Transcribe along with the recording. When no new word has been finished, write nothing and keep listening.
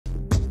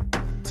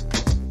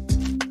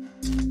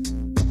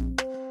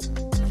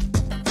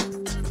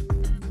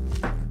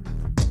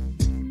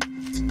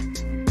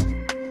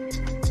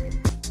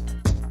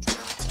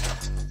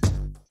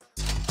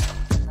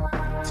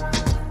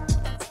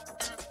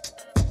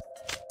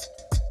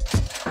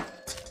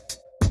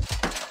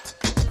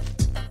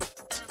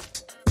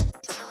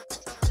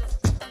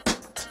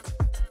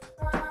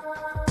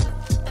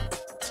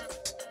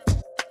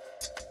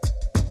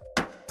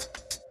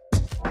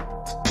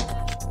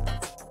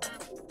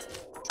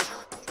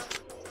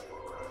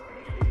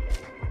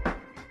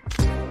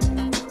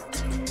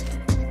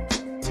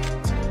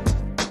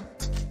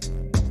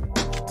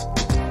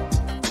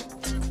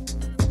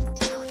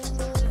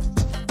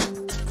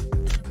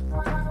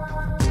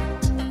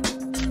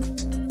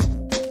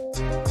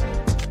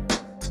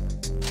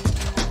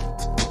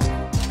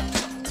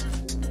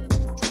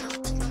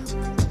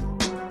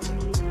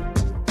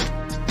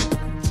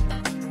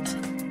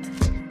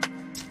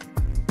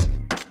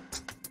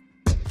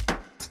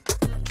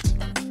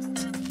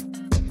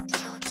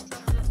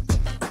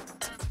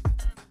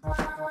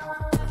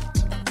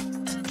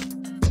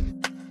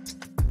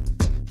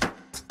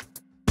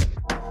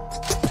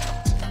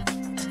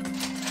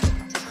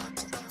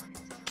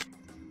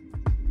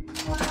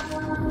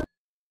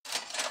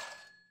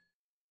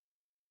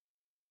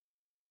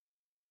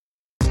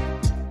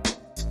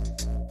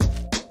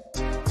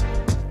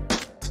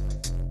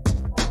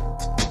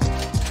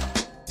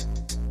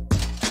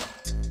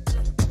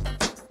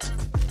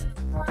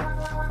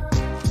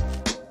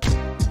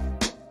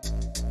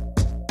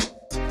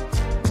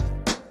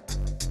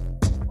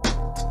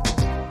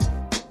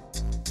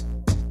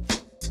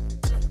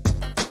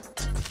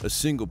A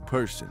single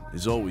person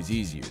is always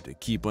easier to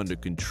keep under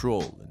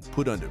control and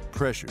put under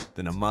pressure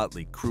than a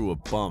motley crew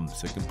of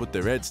bums that can put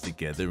their heads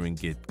together and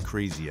get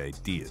crazy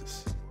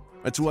ideas.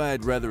 That's why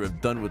I'd rather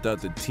have done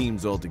without the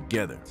teams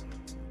altogether.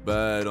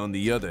 But on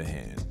the other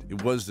hand,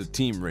 it was the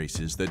team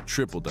races that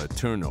tripled our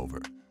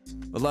turnover.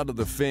 A lot of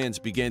the fans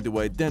began to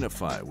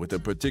identify with a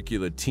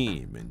particular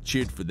team and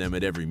cheered for them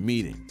at every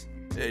meeting.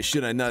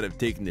 Should I not have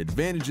taken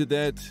advantage of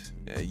that?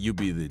 You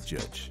be the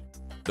judge.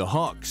 The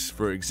Hawks,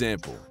 for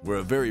example, were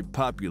a very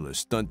popular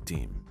stunt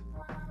team.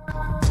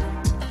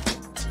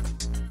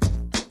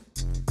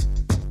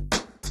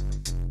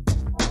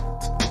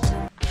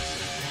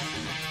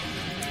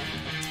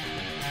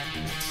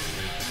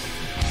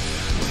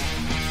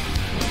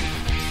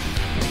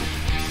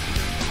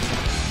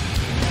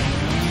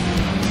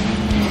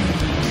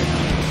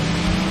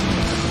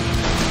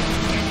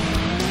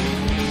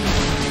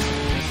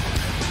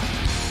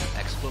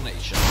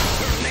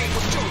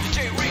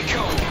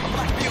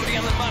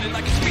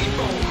 Like a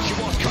speedboat. She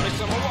was cutting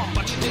some rock,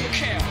 but she didn't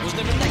care. Was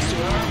living next to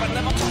her, but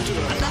never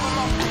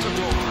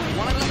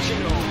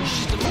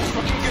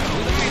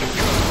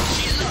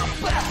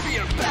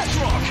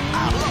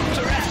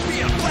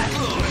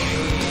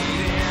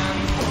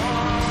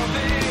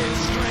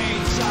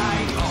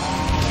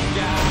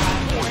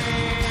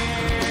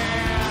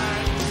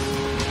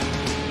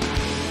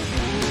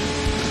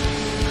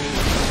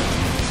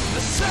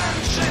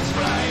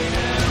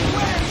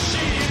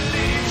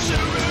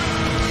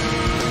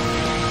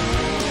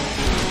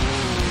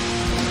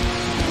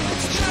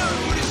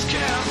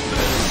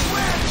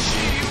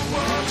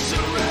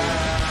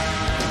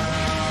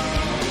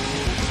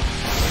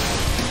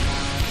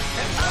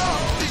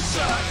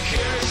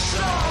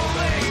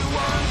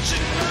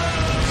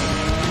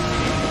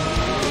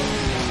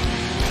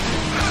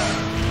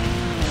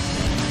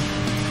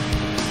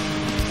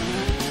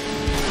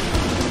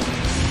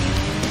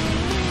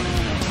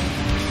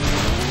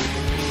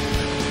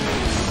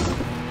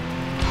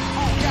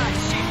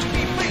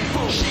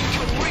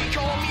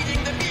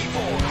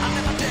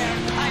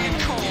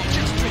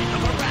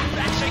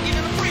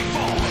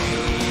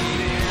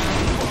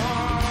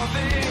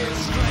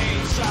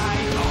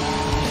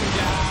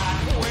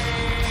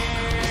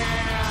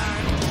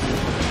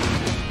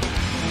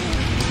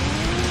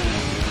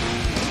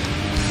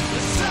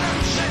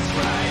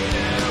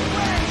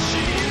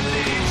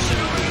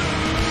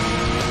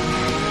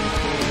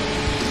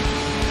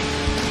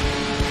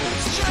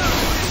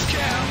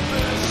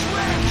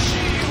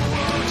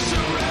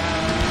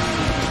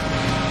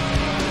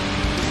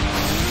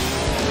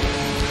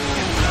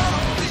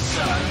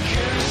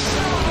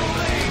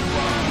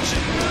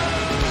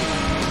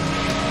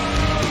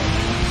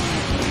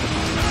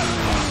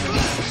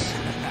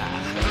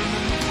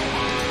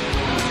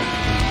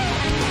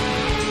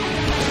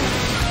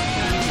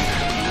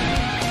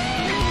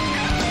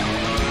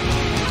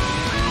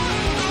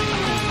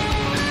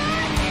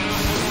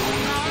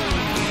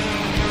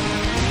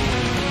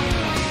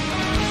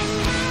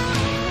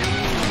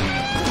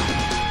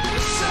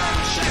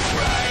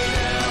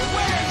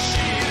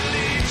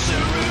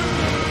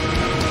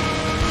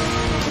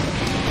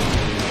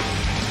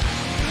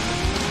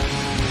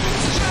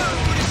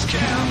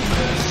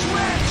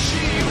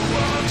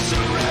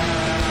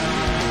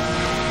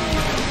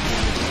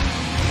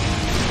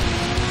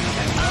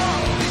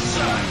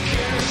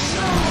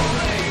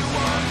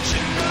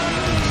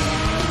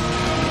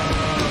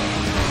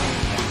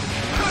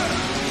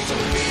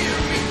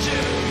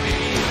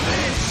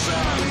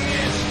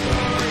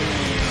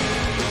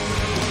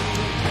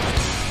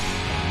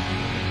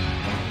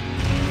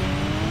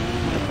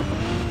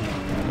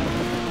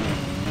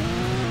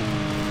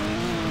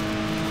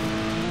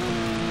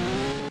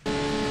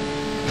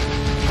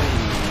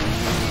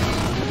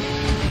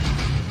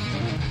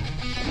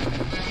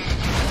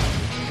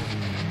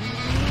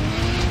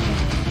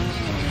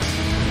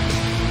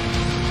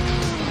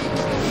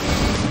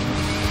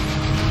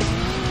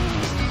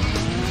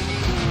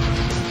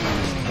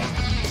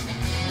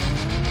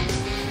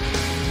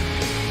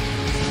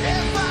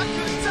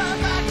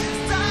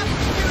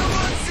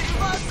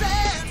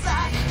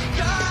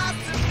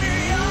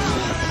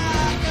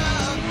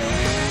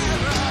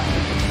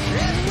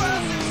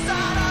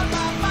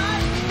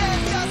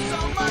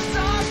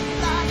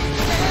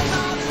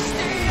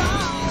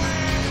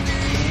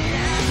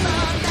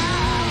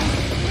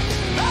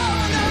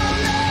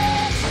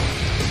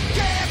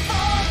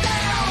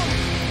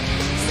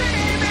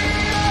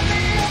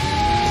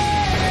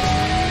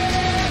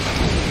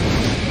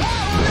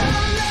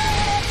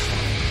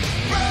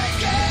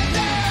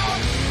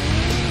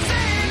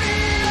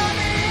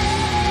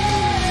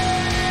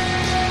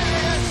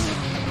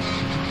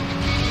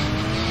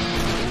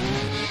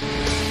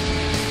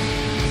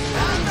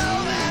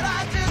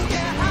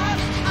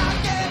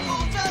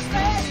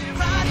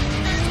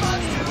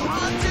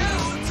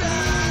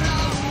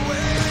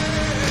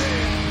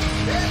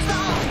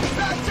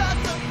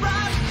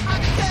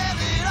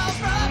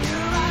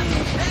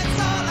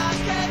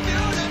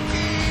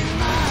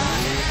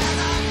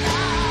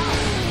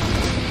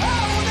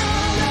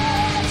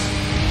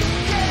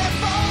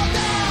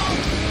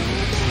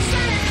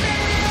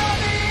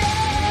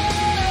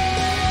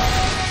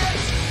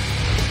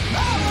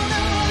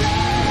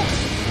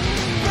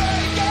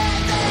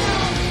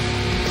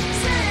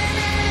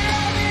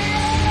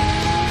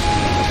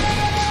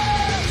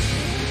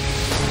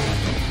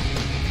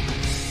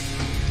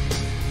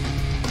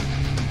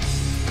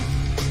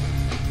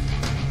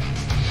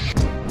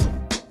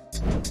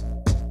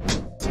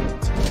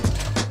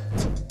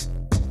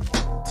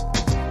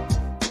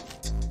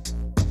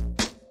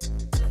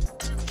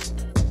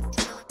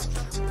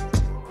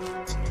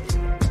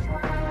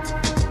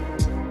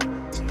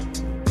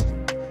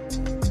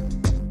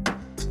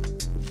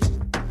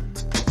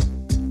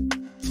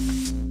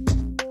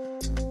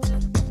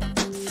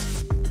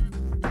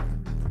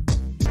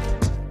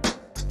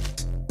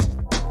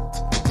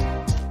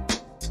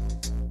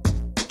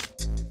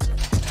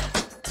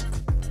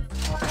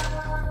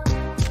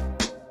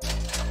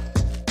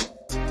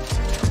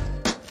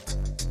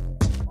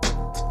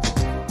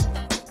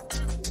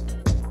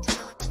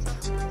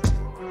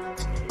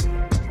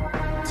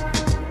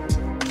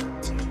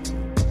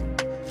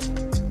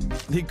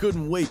They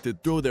couldn't wait to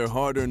throw their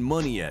hard-earned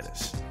money at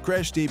us.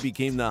 Crashday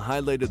became the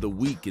highlight of the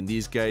week in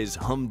these guys'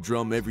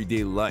 humdrum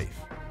everyday life.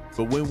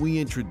 But when we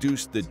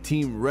introduced the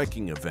Team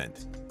Wrecking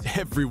event,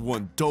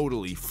 everyone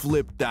totally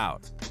flipped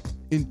out.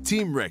 In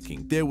Team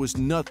Wrecking, there was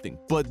nothing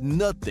but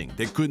nothing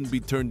that couldn't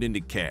be turned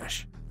into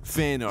cash.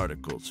 Fan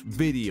articles,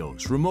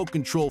 videos, remote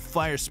control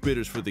fire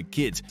spitters for the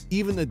kids,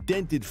 even a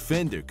dented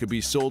fender could be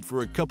sold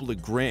for a couple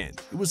of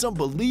grand. It was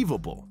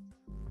unbelievable.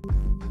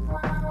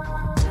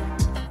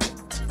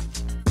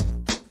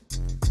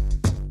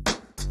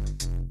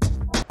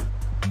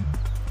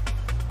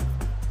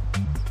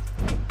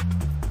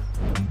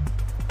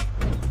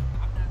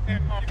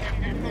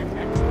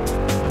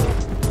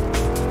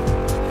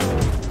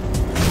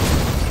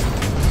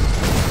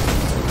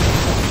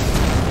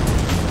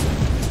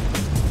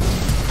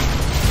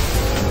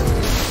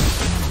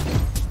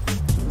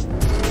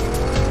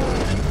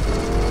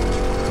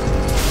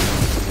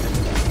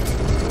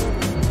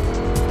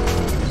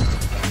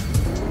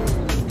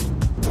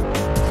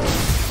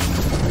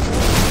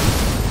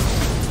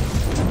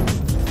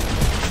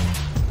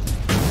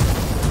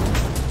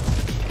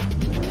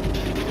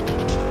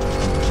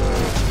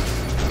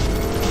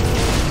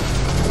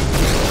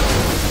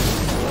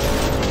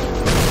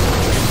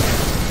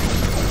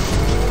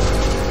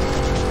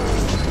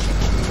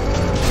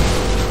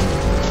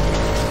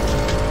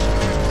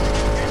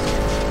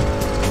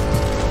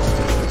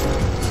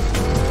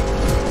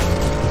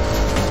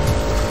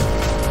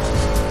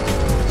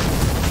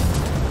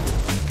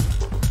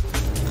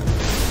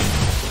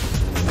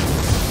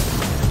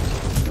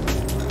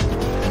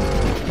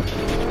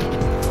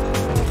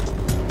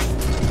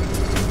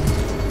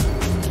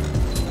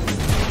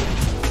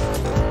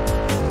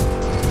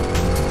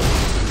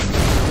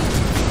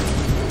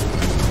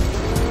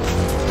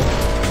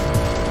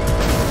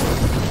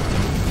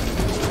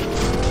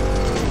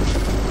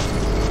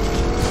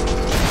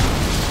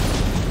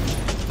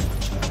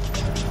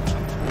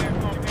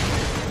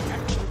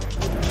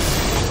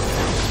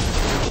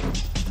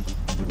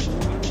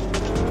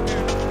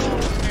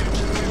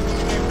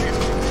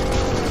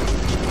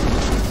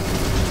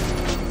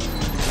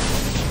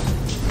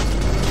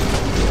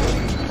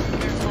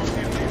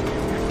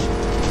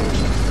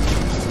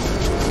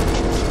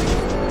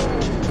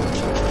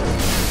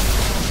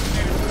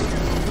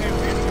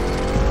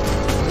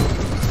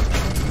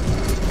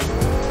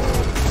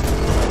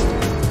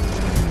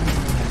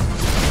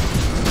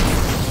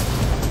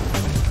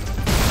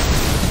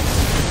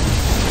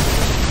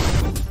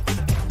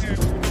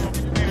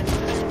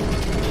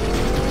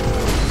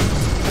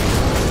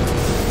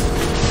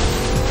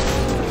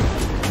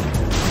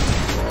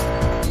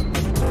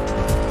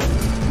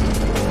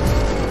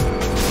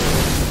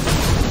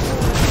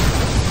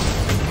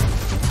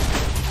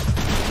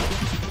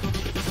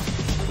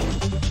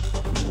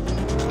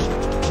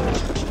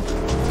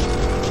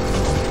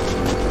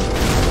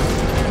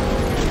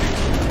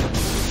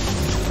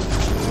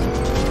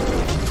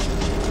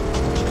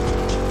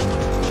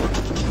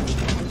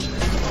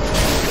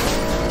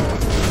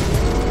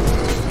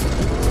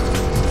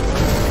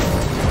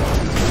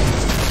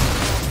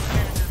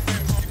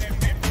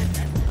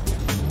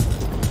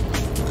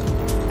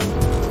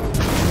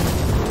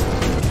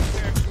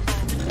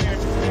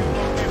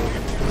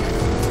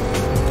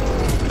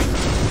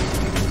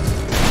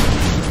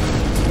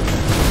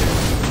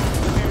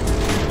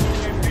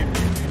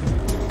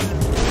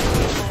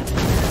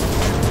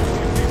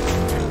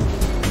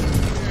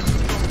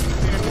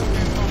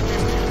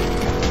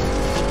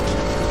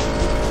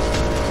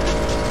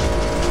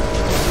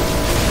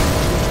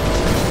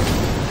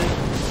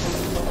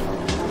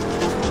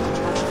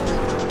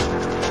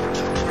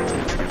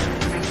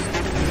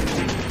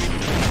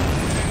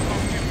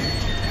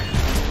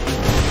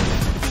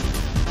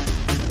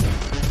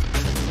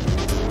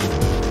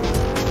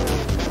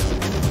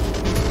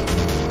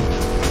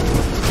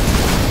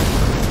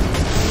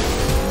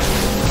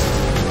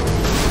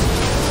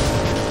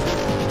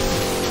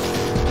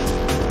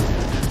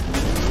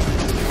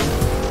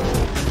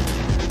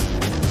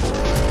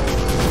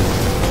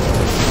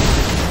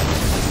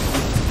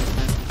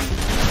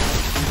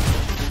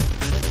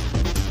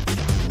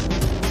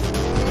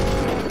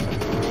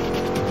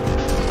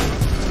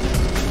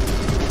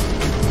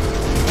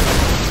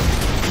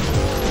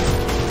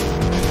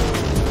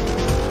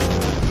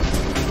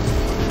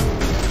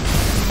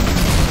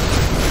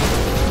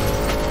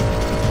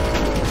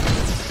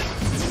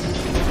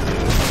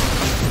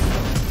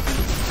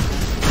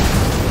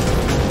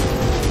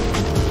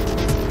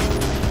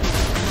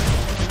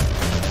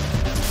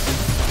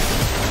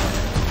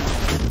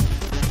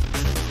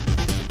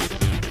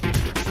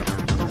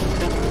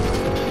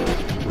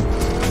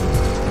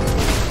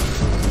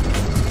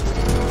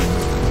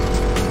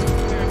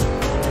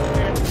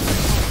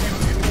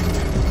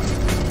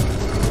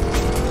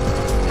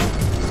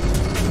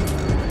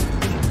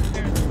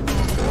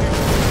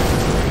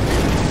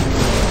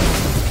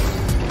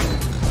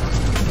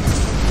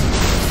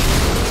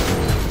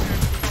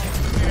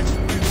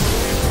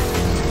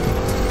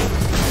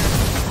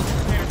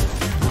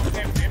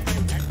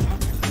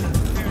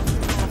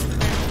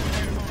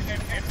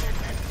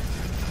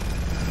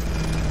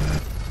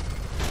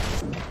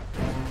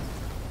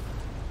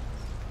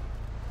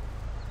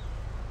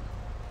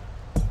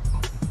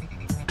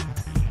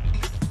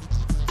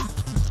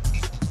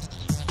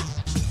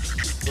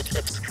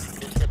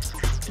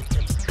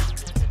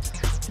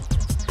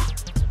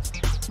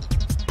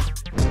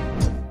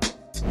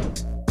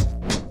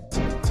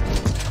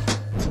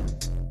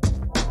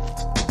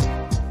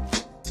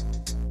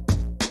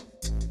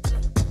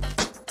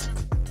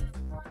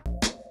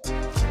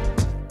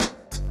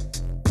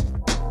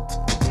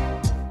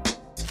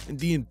 and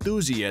the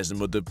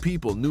enthusiasm of the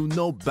people knew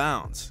no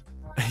bounds.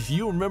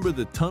 You remember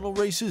the tunnel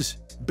races?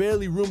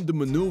 Barely room to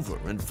maneuver,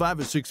 and 5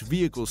 or 6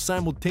 vehicles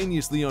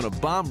simultaneously on a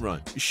bomb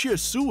run. Sheer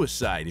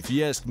suicide, if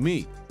you ask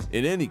me.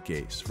 In any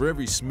case, for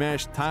every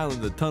smashed tile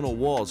in the tunnel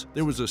walls,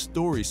 there was a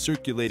story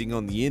circulating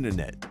on the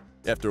internet.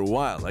 After a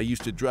while, I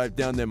used to drive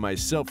down there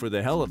myself for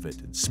the hell of it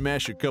and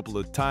smash a couple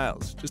of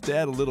tiles, just to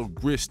add a little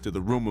grist to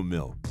the rumor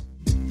mill.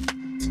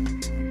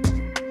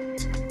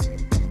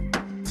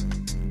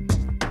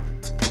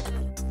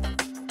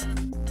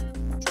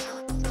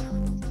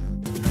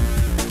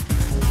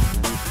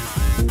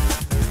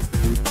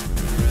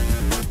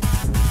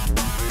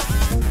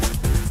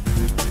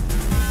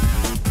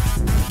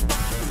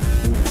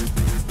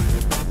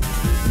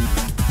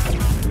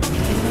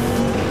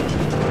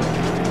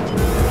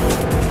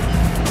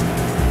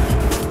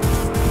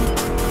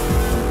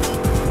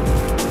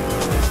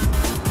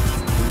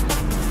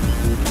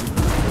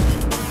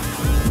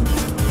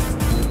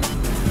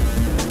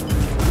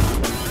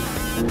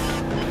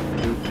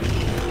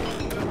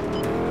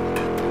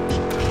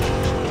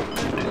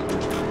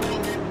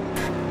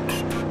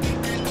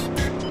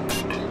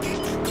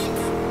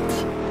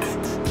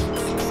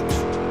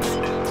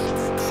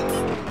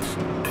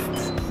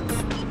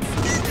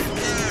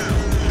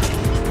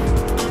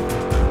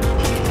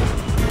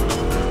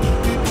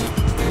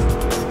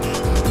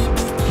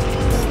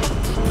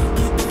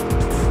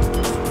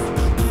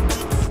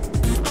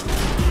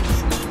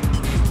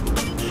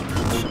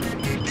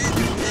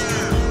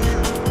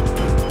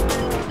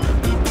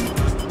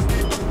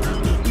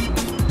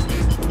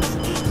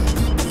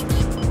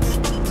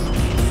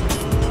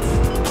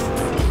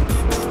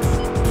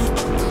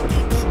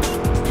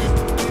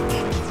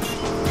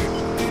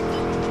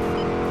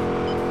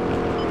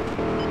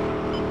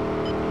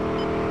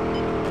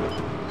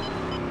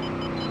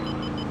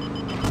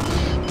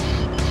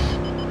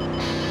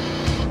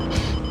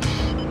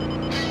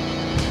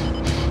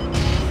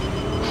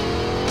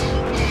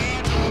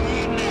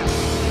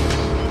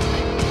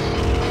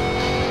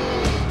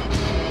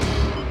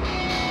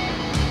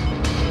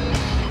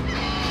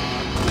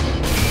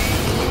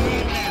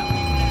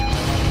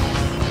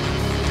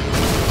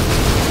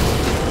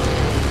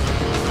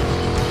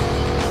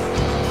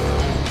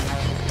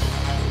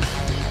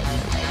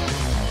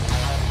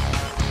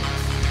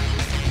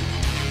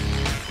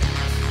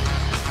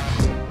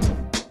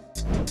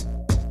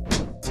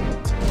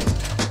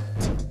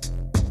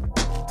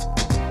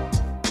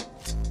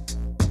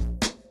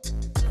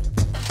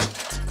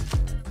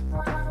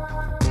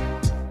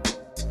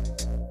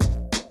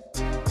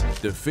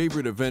 The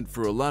favorite event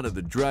for a lot of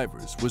the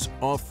drivers was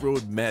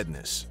Off-Road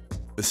Madness,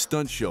 a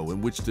stunt show in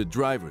which the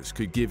drivers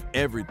could give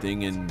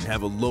everything and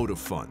have a load of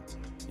fun.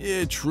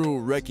 Yeah, true,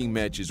 wrecking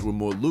matches were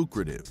more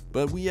lucrative,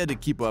 but we had to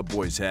keep our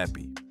boys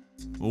happy.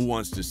 Who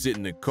wants to sit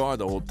in a car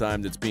the whole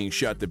time that's being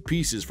shot to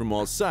pieces from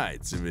all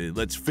sides?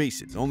 Let's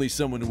face it, only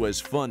someone who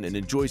has fun and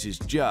enjoys his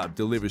job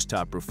delivers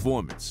top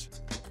performance.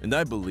 And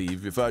I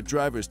believe if our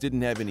drivers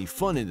didn't have any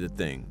fun in the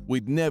thing,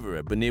 we'd never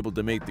have been able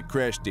to make the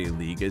Crashday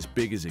League as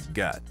big as it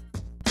got.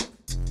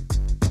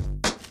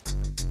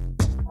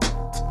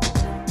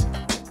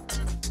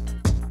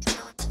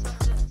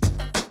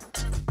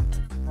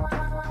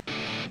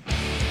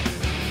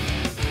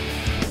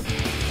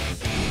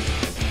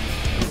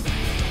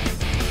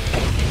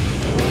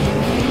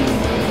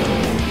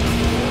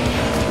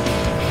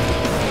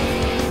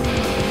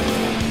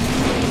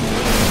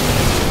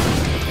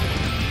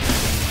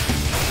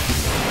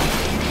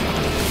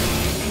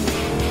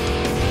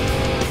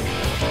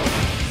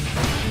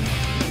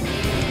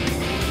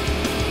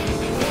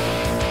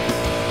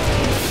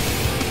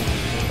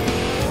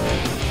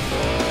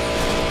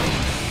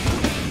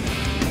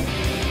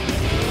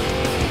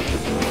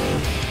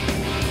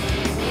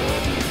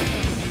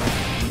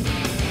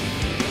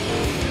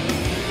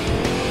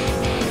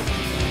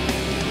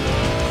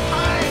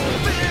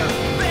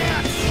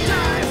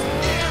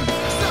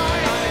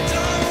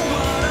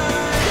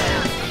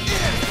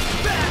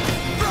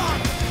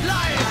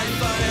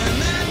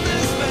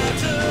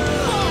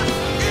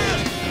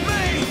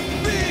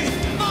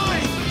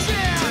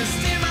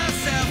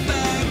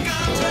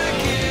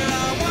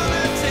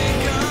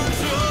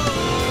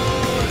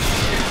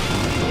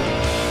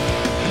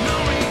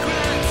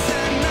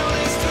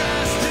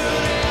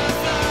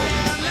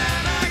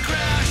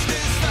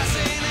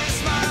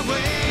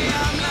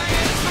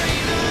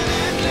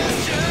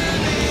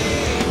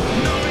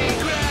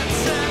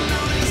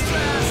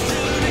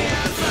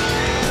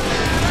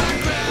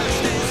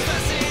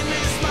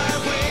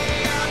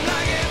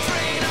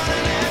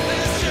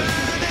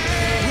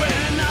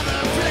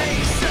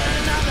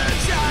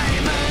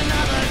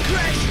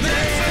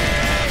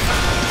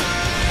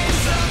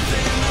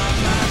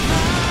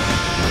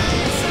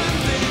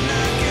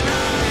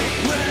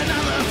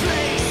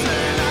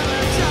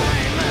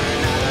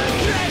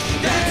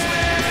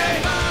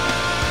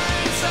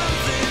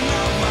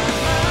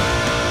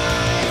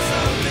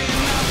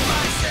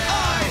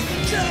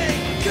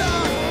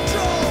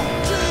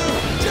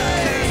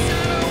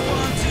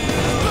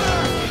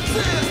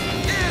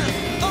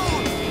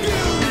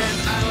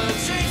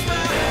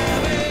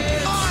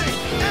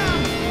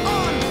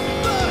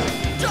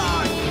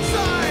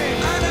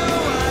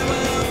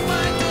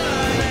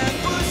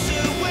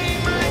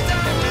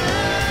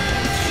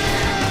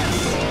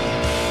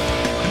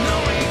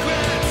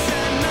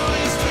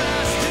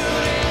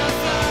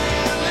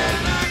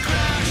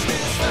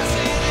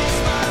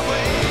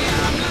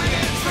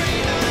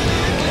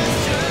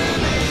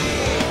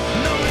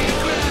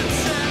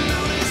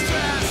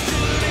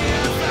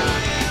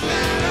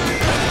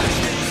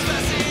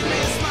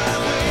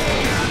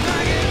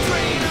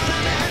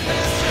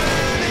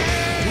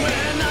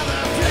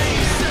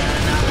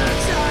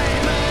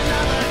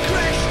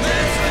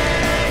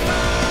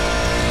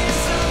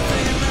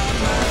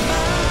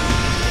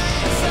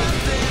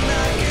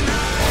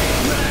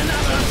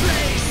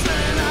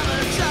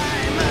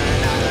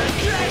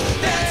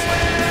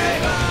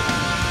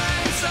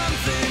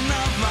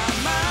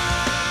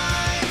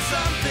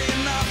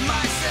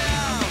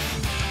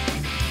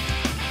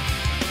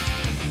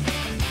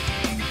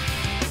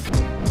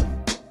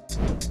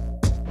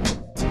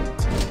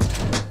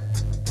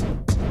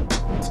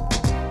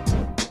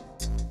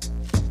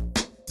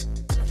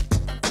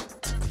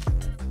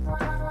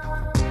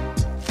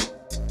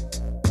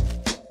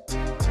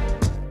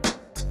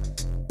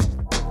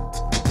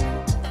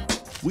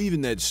 We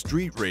even had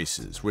street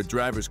races where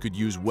drivers could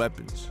use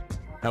weapons.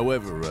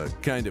 However, a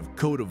kind of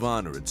code of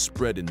honor had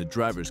spread in the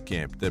drivers'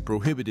 camp that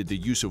prohibited the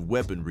use of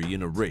weaponry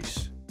in a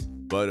race.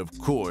 But of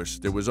course,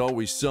 there was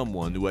always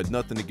someone who had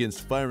nothing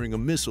against firing a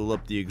missile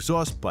up the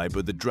exhaust pipe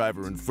of the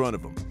driver in front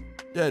of him.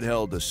 That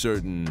held a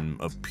certain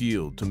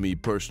appeal to me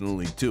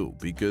personally too,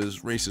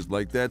 because races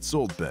like that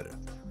sold better.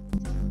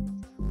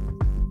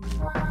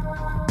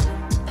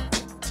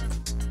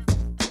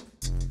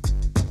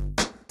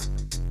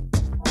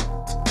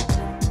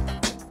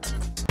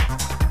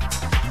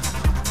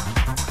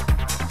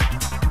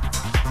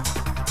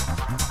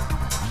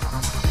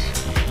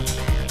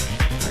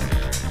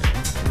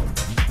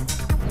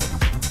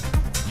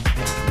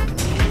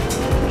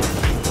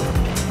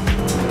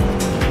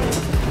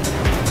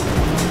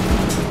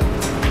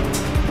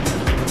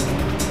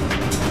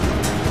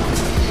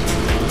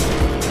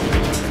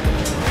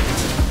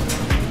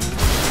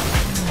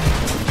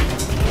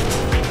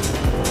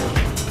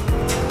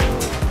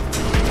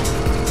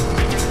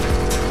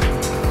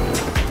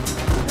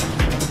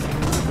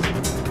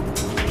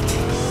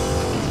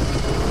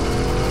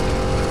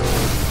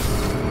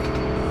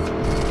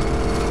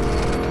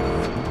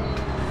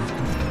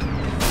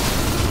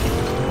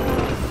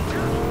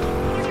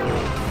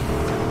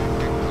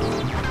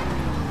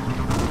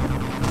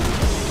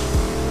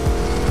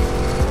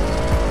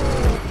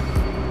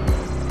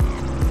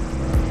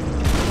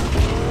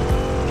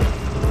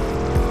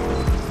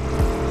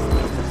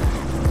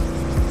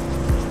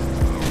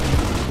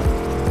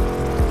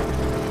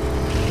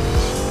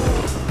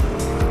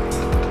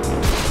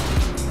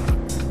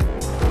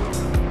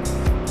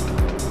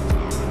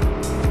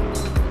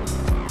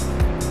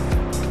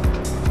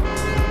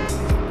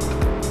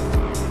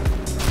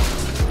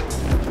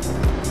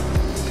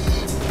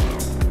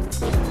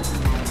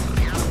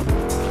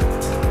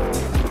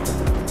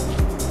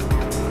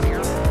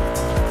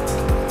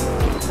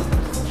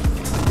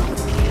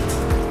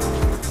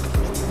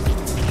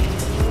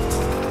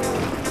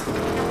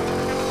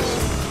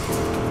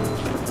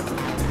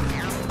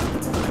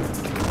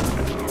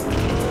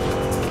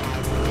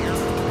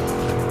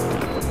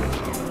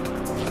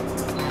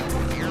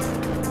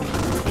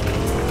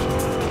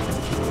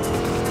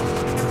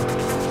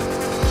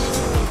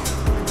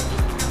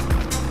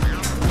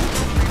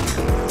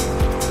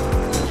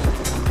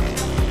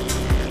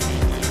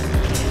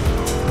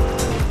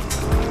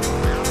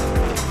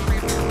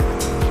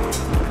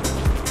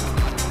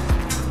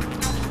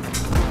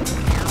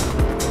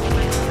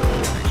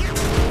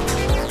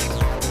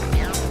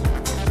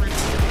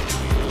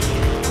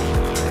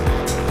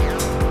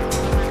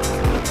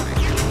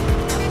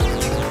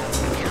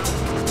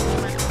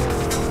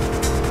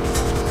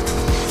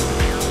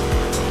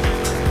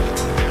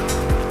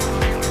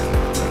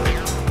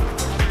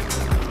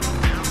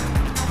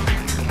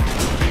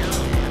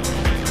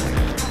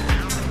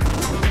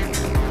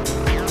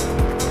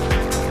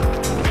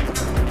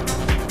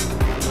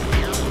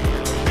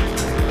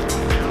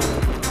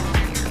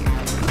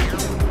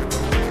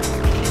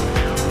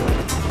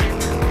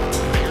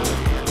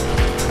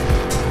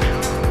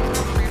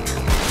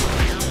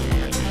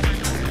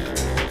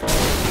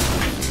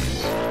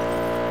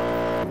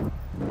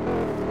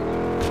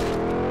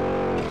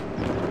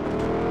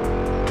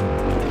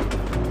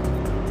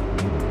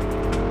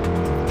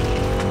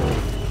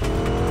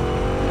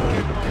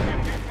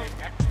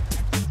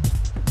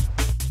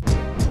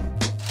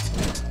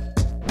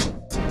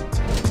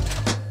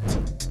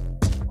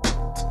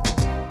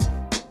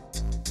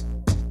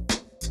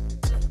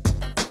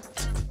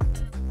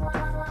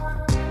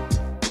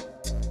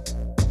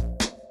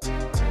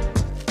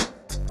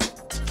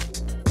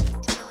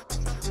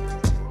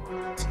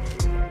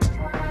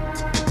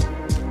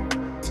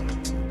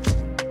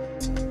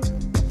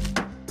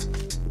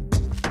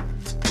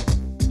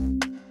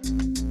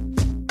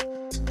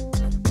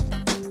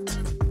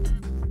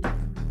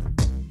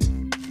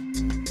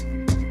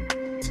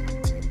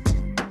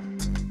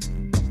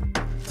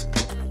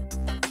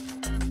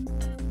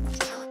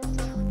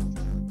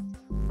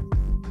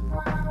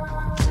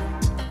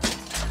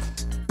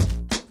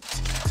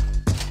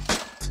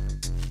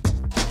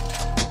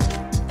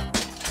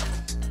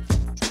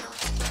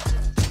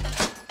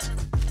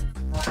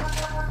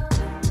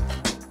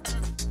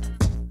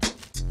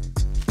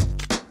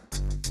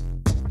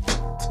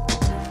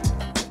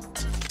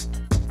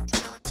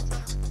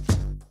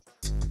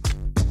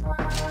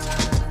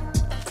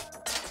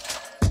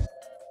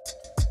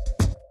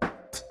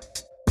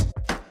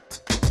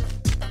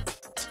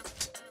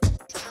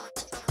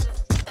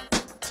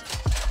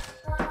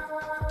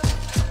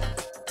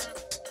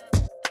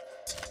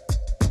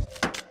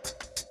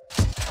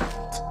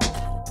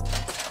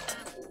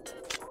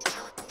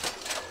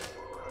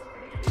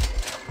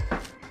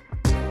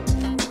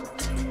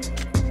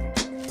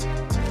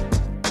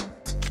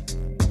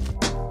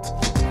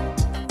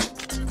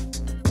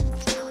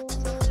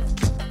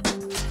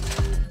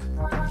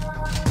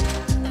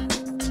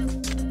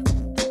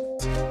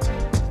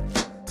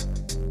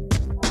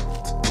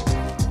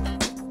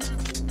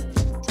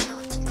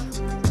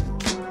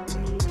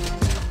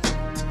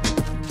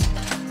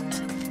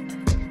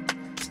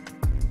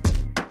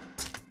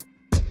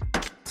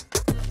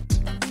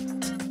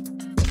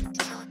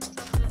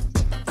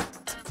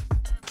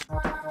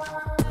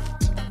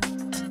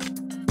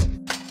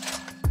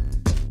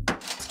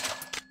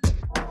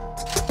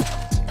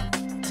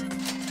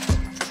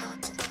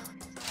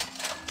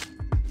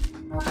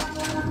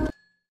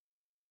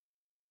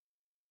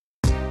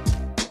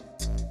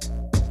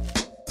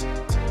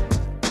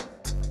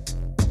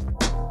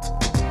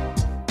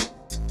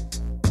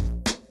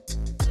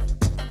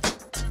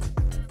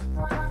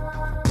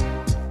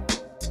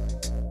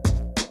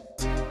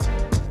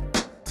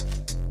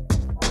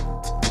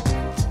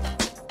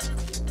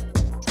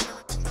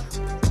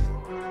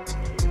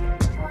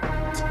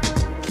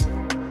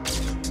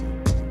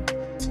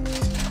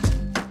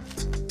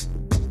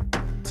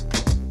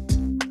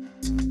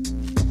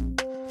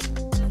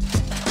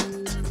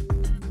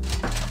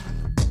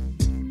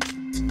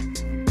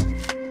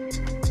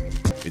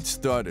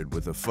 started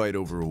with a fight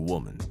over a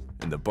woman,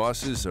 and the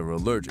bosses are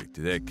allergic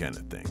to that kind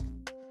of thing.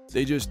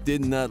 They just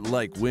did not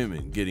like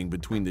women getting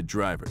between the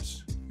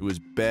drivers. It was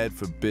bad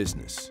for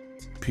business,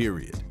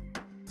 period.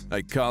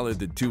 I collared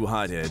the two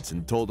hotheads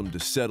and told them to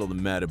settle the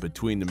matter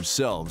between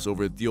themselves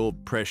over at the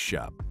old press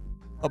shop.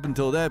 Up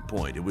until that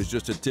point, it was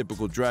just a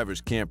typical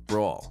driver's camp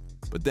brawl.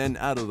 But then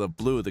out of the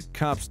blue, the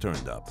cops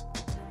turned up.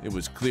 It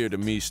was clear to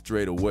me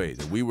straight away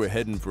that we were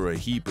heading for a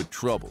heap of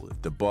trouble if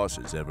the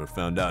bosses ever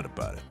found out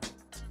about it.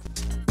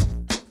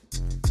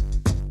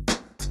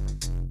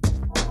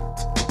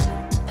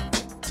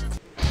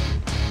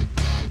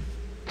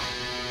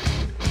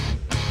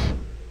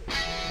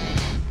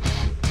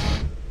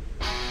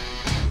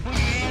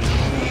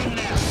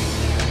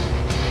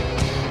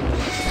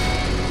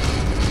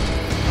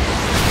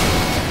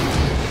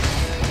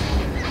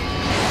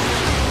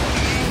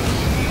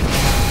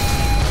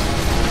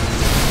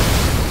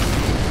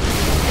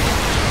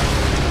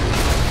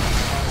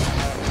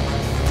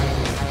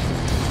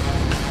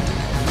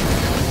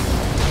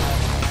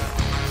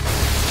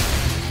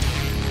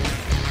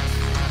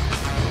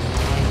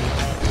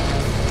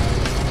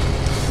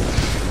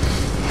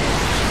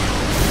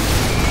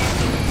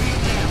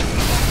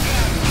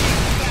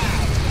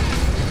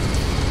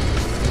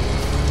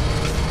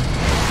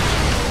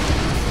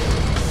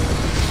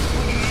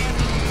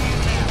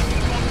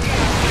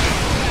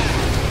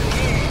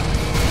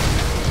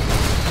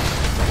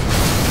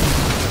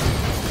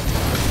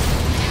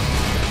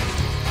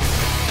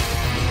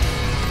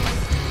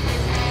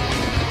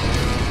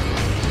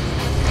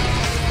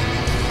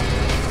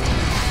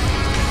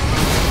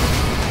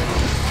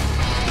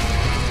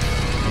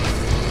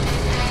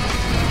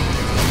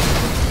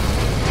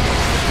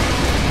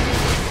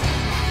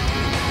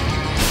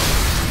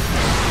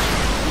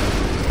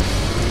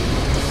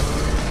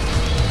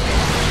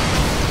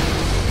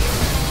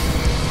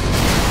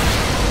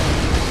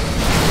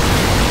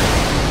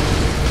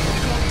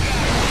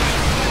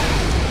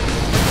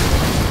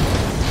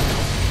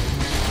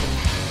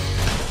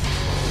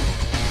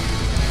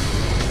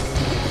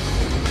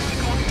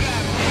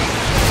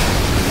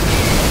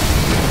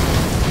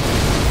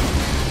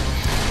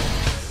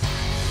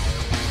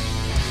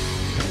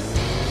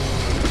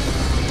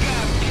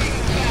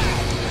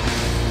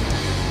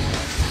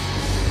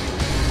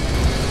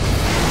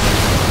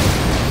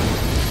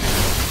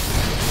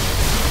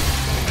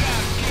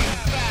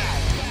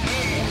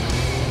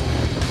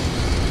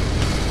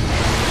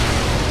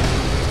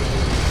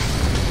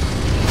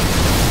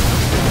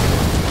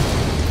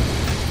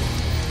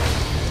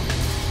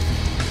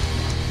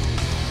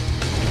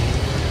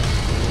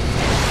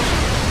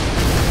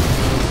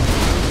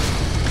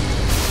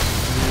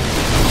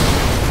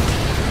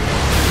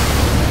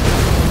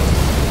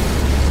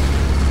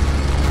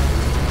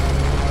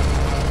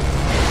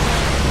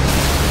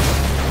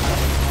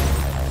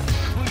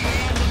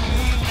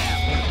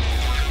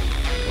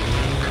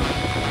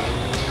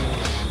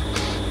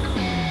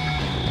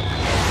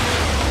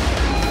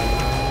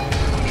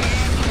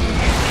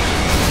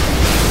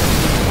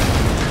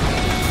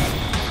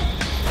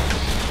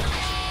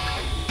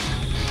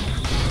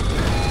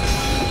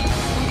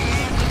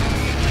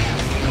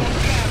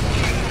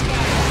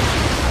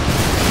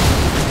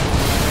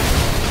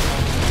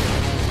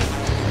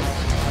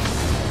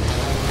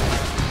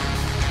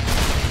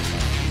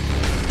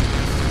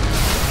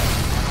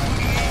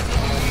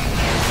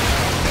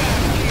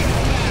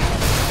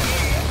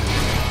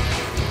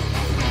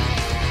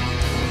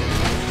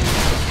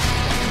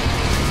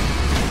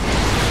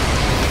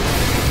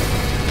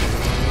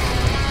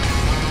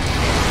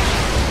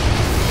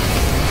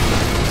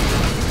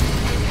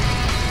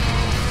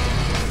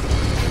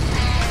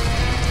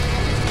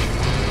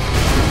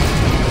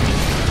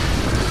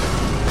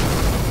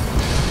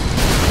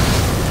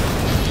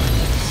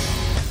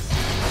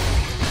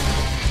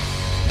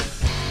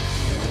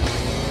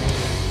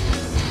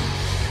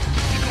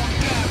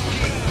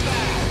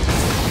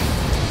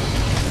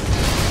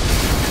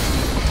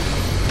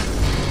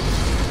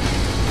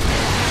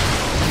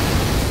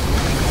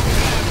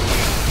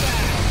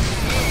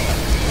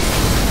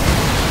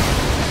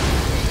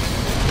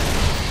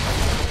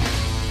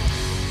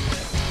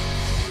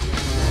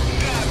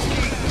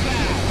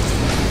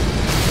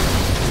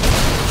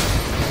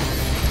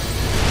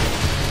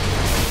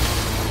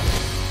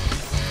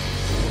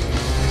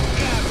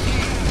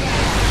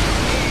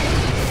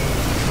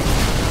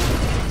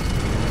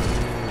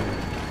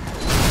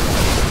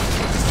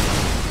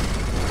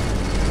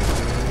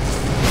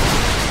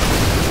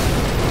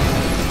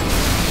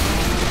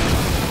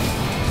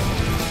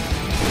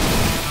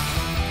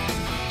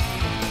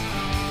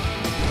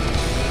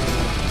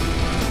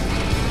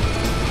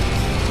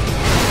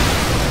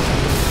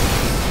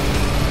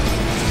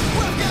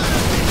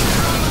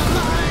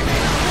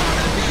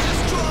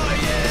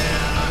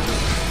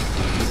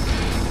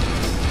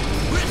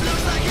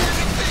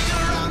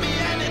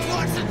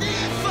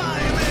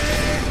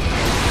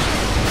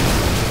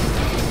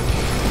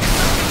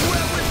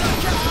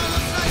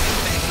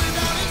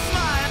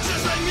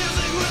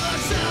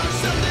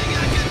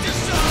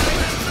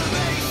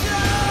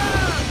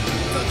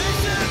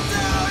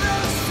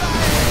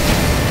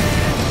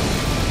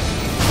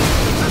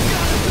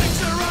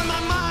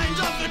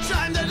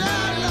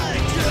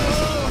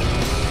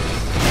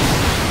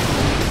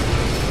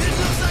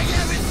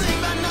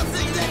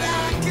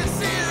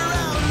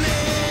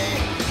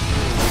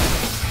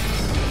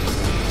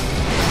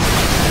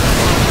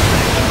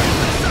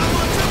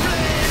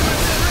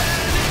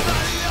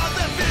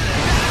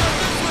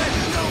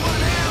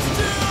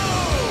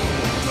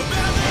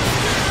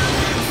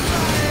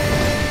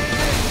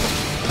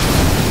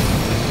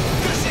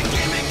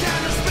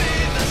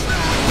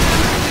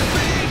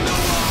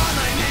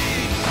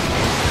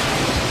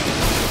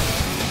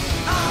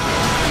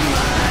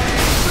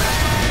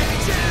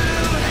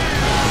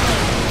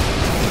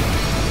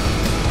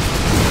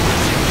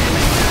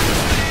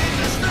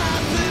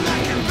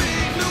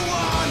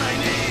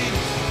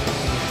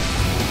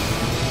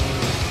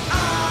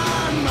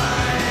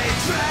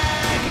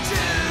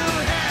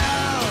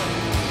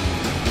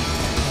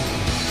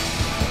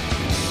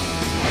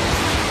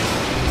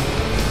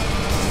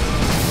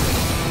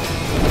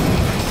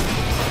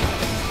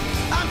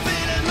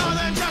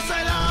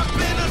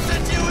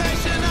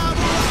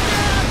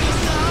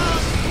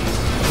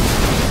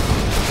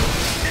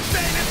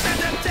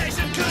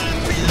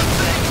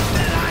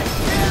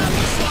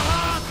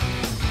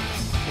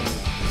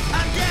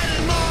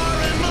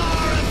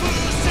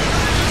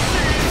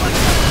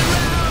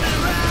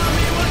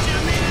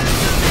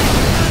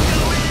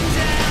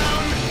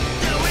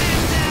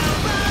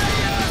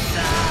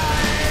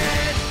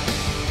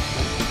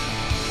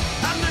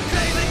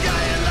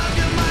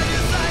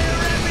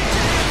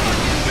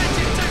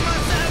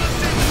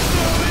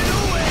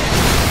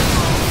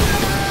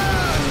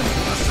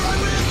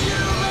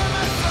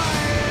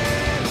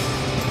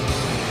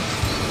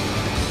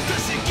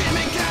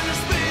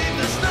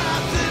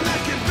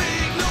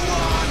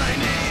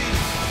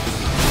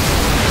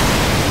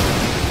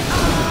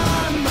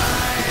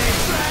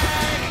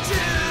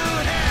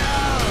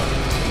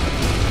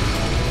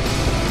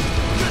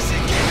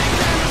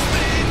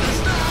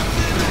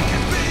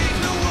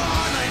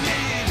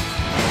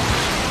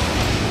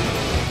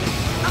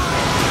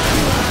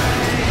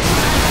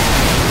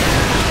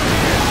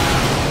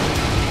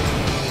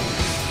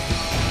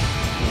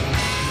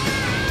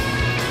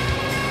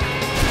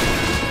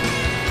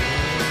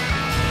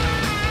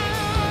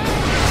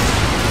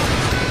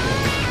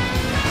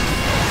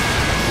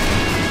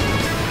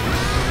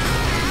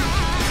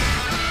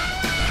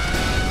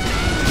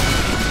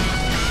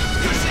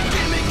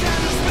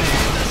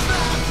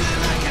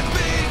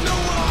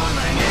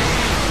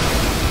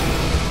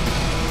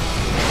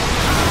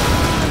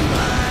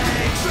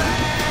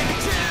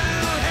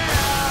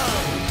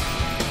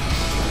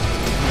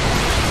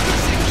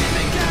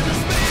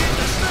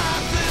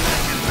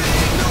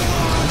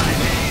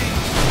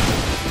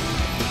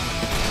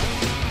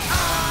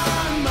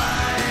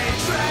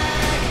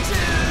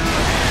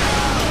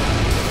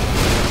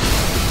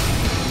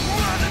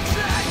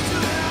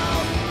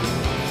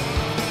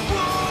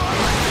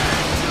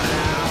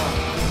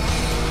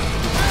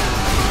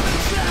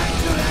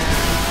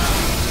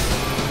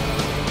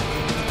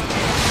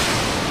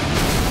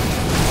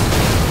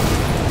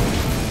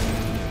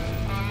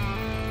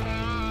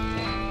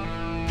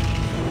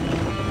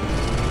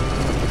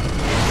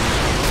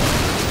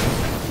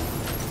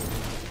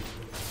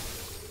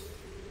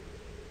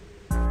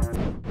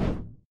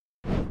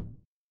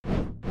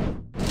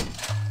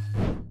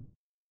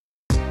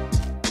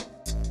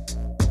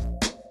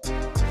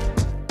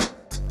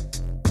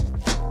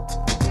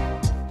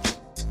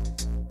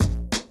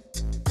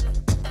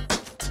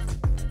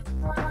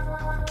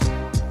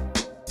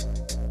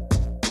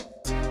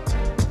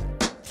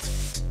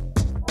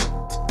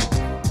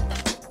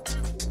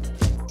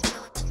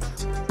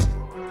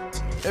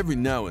 Every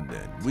now and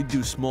then, we'd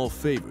do small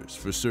favors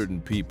for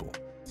certain people.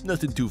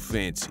 Nothing too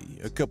fancy,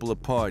 a couple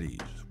of parties,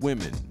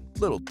 women,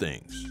 little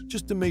things,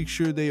 just to make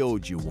sure they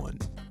owed you one.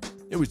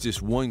 There was this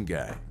one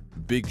guy,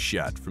 big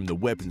shot from the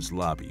weapons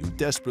lobby, who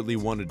desperately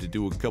wanted to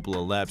do a couple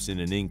of laps in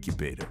an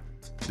incubator.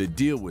 The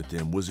deal with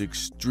him was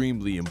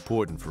extremely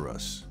important for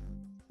us.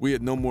 We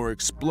had no more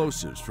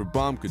explosives for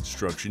bomb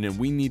construction, and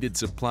we needed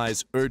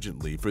supplies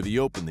urgently for the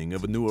opening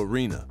of a new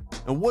arena.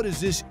 And what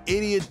does this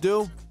idiot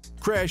do?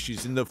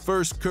 Crashes in the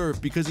first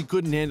curve because he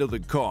couldn't handle the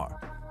car.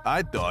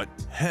 I thought,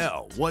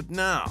 hell, what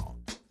now?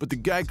 But the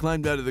guy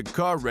climbed out of the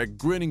car wreck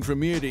grinning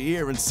from ear to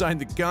ear and signed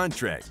the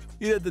contract.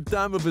 He had the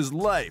time of his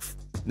life.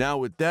 Now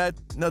with that,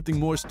 nothing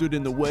more stood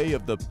in the way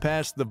of the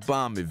Pass the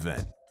Bomb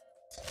event.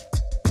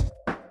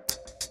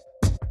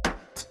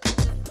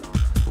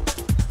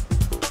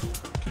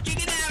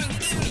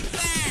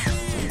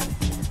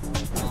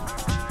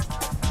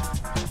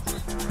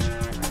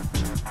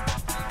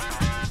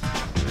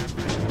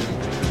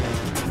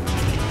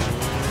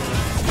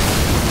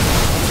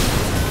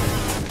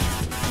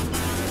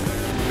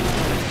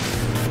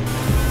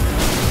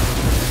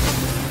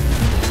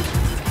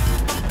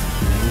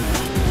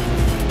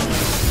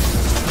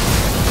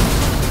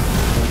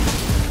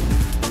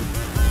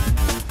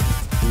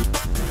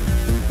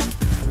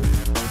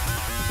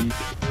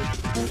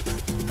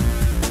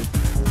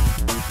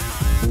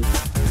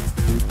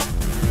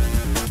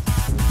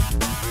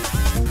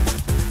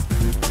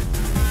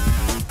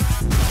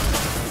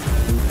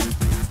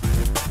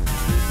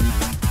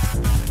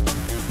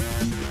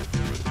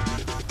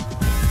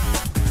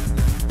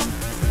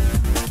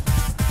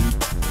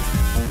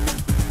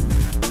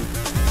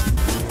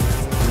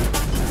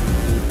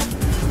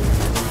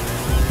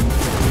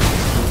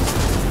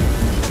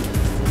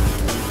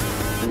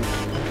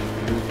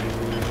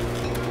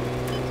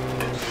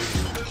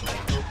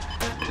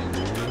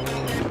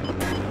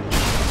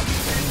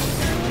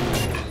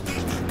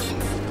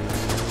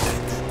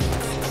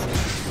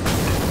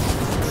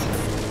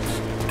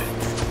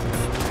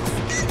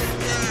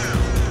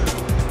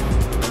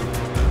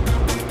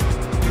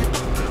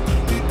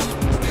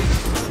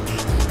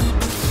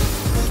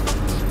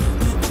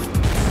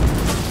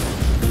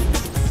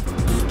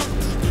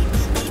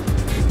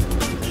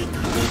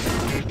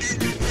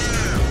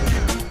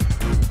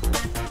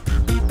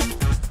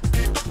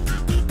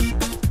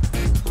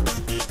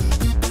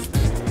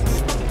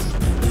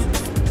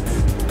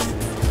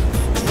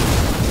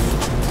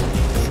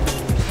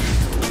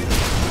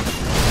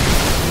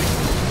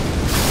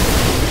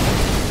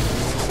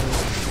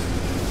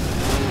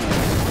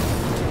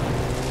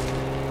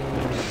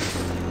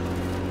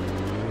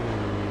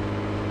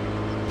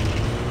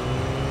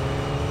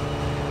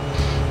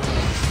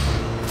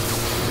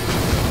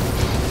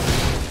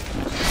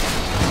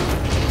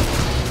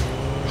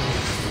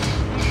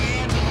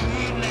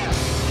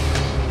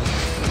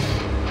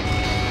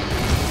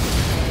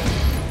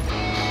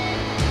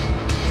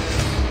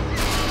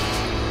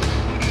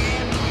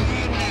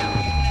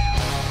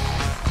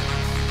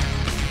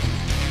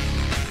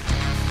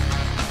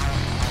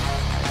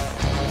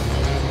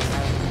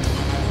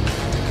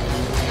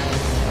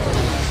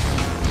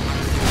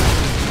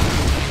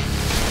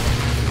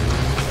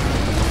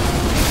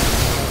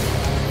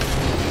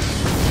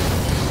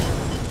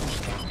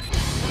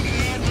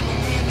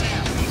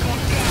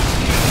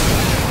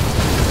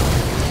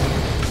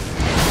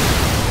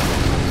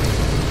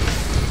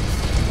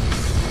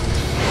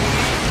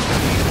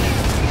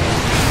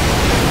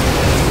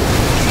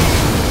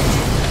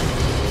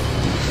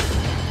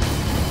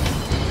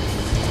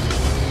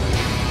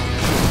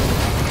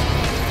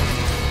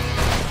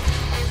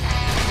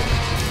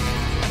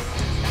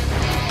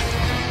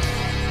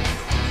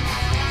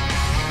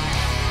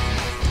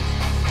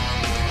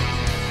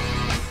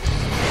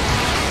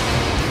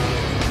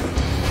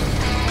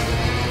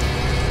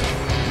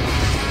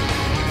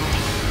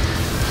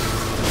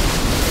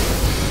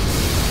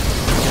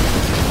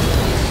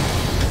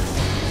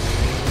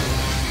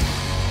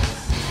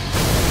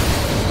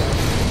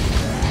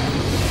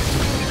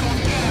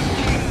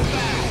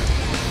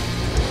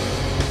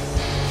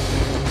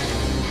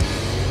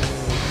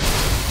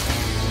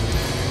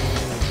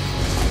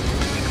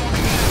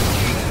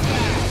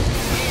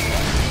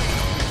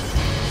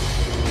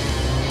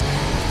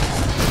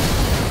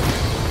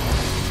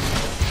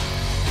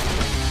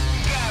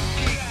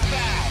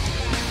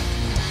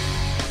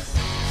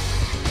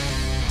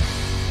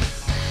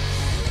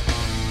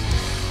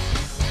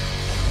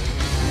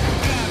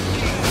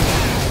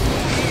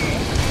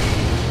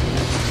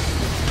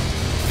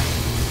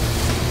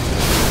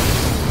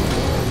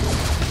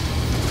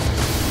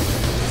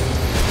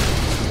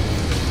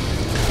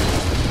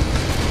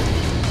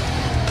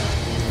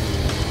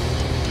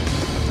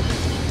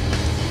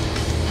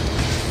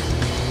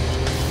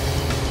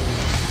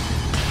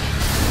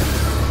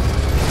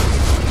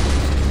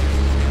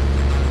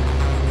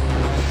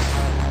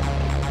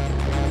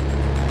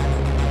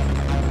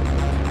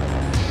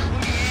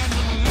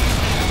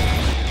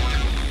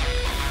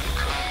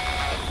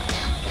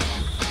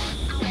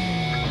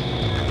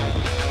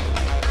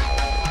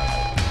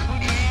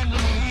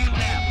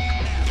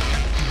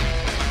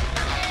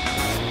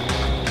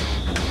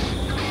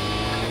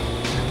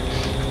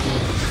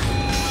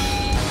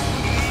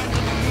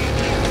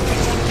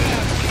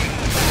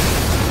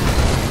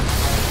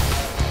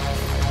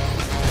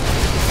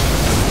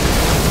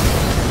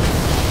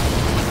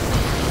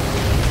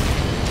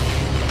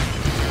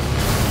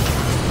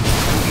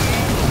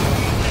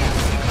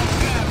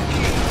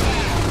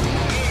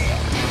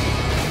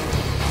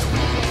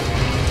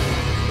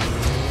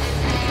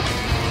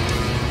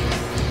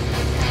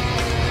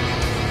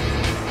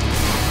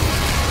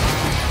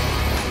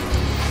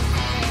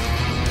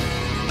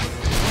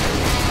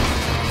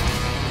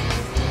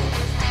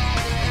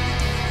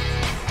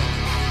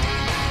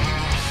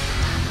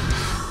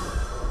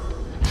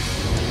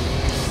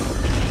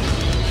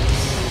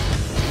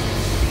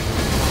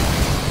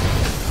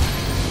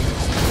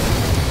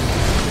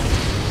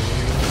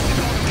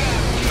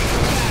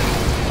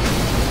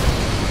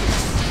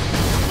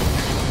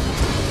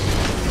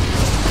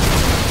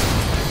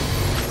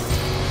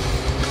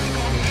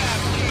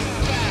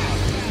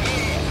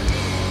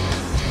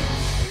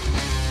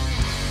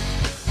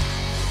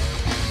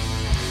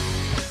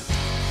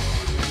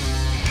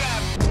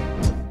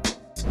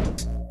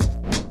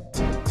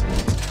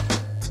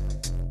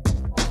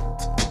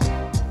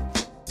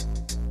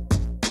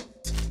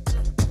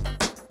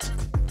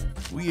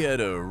 We had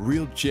a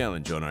real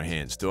challenge on our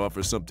hands to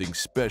offer something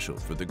special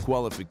for the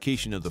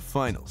qualification of the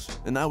finals,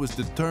 and I was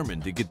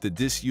determined to get the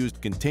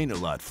disused container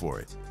lot for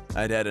it.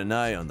 I'd had an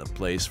eye on the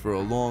place for a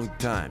long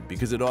time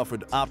because it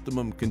offered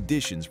optimum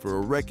conditions for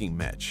a wrecking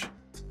match.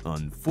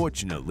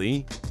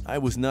 Unfortunately, I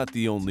was not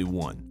the only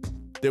one.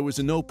 There was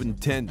an open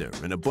tender,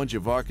 and a bunch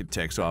of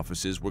architects'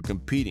 offices were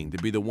competing to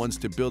be the ones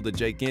to build a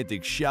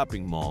gigantic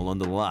shopping mall on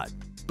the lot.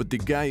 But the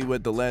guy who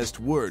had the last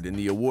word in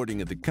the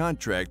awarding of the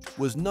contract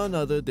was none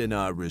other than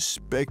our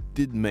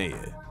respected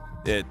mayor.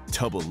 That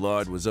tub of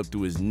lard was up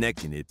to his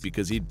neck in it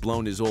because he'd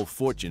blown his whole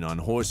fortune on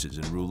horses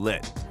and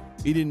roulette.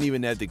 He didn't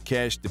even have the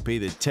cash to pay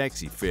the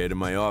taxi fare to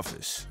my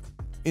office.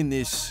 In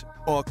this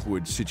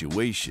awkward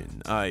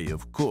situation, I,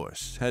 of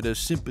course, had a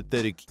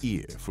sympathetic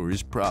ear for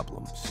his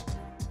problems.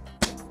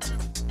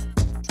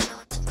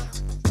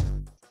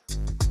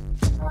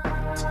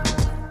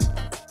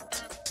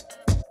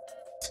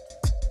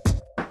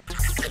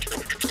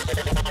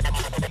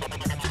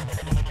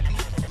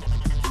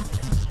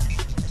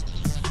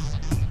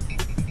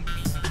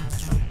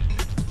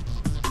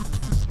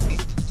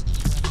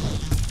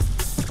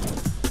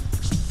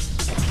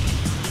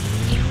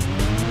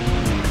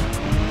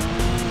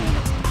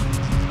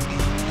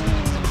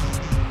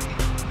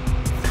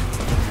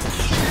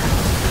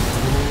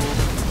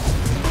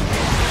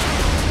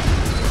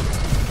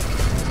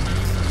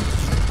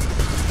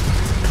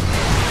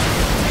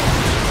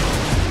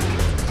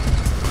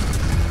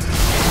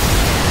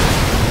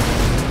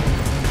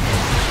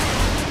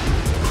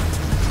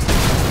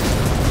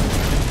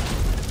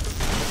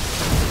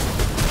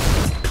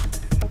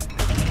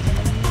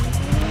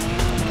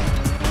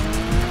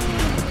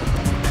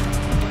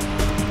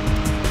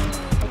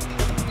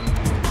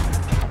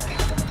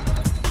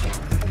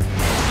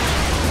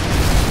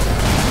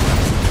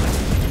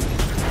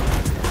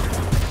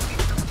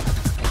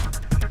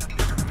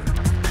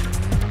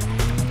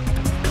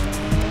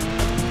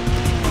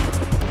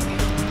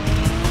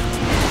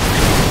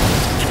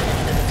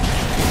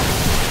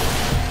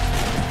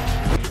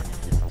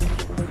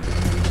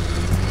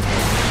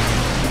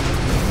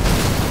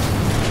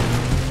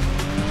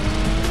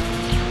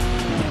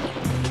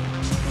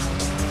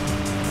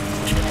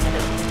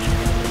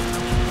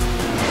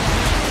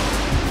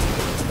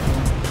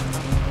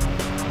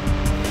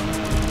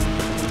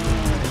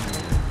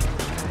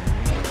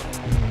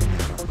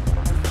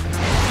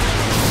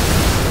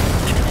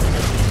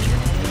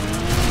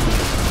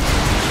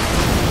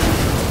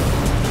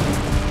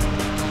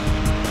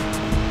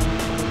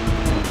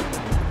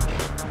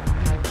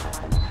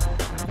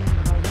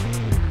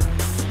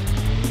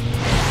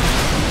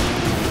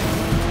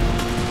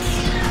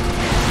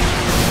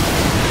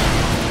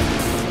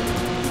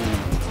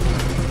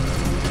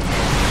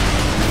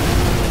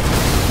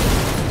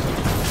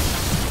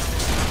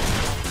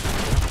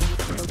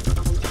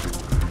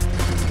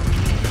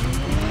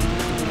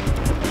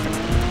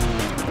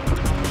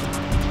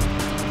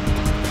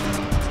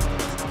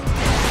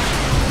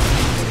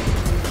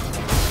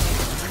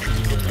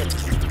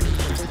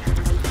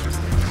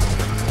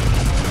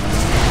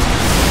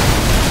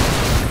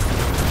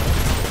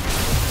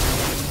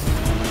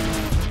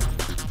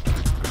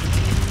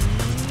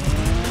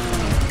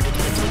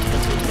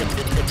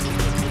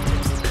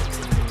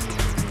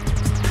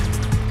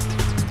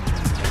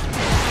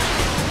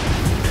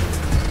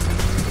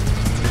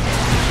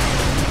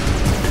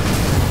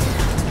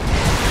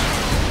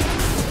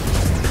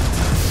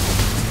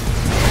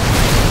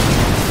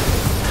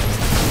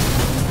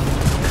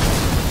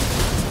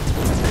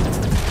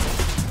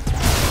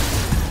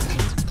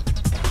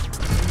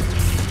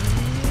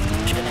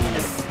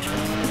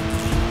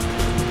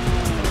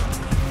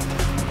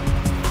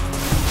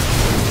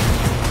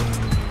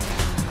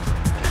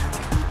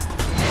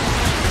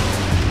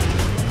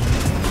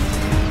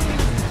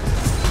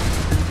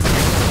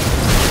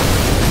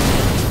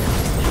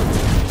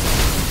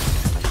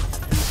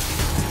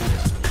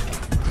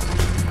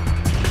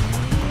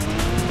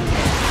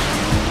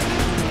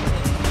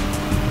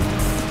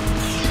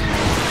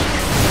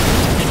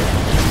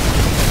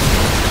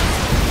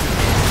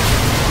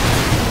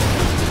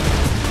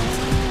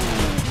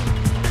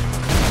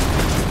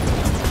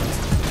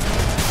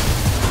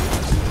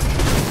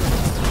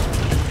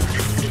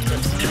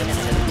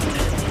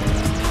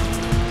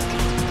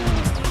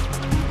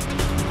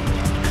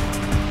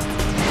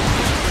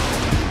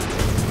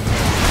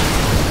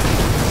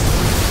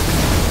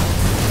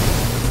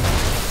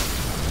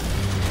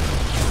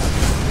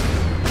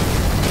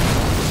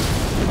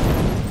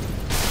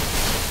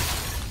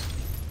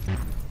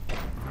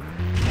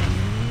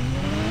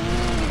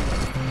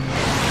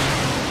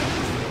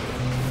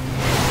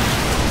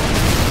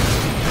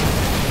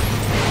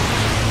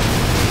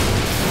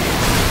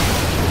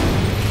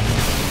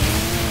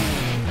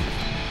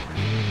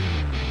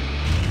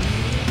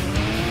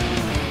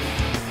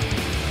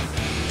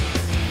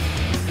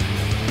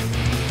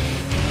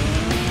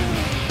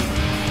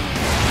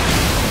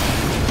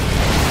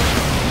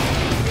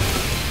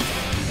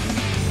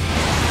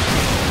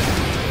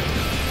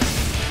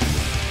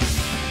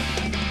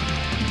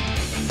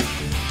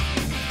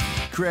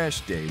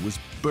 Crashday was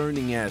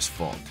burning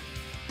asphalt,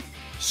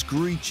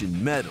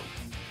 screeching metal,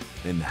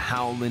 and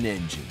howling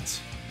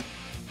engines.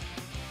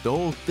 The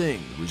whole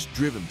thing was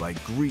driven by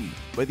greed,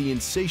 by the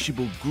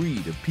insatiable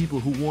greed of people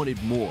who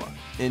wanted more.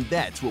 And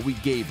that's what we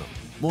gave them.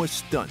 More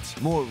stunts,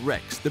 more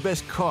wrecks, the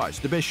best cars,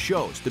 the best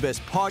shows, the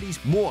best parties,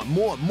 more.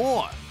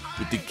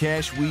 With the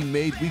cash we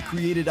made, we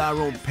created our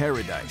own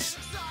paradise.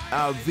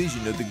 Our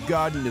vision of the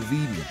Garden of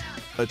Eden.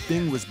 A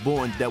thing was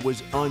born that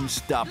was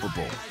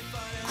unstoppable.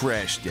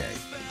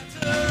 Crashday.